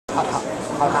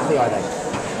How happy are they?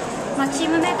 まあチー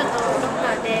ムメイトとロッ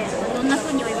カーでどんな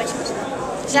風にお祝いしまし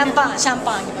た？シャンパンあ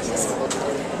げました。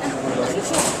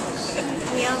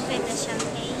We opened the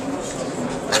champagne.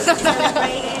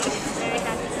 Celebrated. Very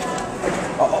happy.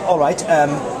 All right.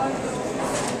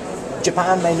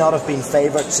 Japan may not have been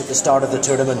favourites at the start of the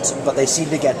tournament, but they seem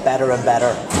to get better and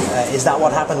better. Is that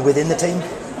what happened within the team?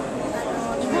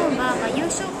 日本はまあ優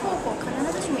勝候補、必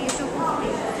ずしも優勝候補とい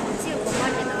う強く思わ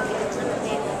れてたわけではなく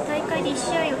て、大会で1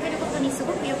試合を経ることにす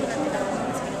ごく良くなってたと思うん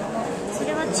ですけれども、そ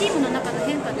れはチームの中の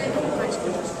変化ってどう感じて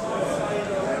まし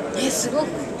た？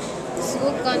す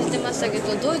ごく感じてましたけ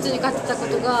ど、ドイツに勝ってたこ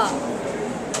とがやっ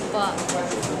ぱ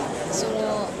そ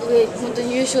の本当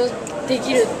に優勝で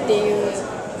きるっていう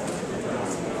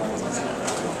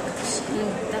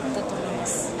だったと思いま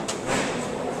す。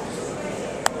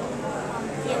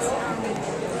Yes,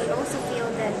 we also feel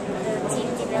that the team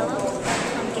developed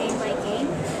game by game,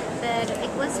 but it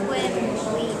was when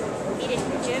we beat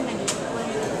Germany when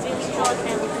we really thought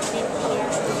that we could beat the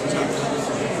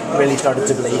champions. Really started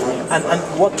to believe. And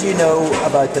what do you know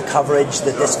about the coverage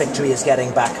that this victory is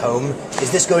getting back home?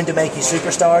 Is this going to make you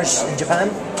superstars in Japan?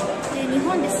 で日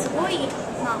本ですごい、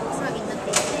まあ、大騒ぎになっ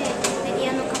ていて、メディ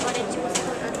アのカバレッジもす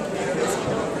ごいあるみたいなんですけ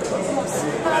ど、もうス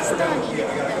ーパースターにでき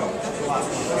たら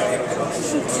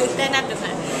絶対なってな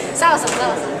い。サワさん。I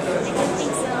don't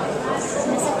think so.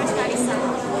 The superstar is Sawa.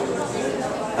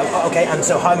 Okay, and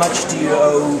so how much do you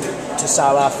owe to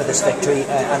Sawa for this victory,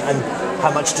 and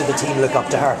how much do the team look up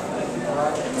to her?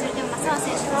 それでもまあ澤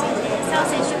選手について、澤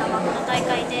選手がまあこの大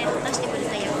会で果たしてくれ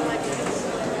た役割は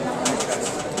どんなもので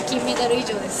すか？金メダル以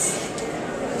上です。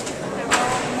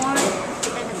More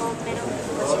than the gold medal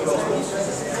because she's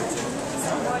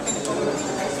more than the gold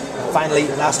medal. Finally,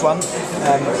 last one.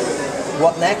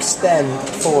 What next then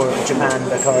for Japan?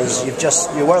 Because you're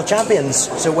world champions.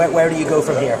 So where do you go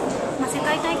from here? まあ世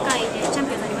界大会でチャン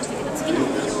ピオンになりましたけど、次の目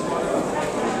標は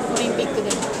オリンピックでの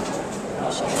優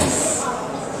勝です。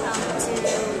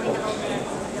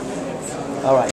All right.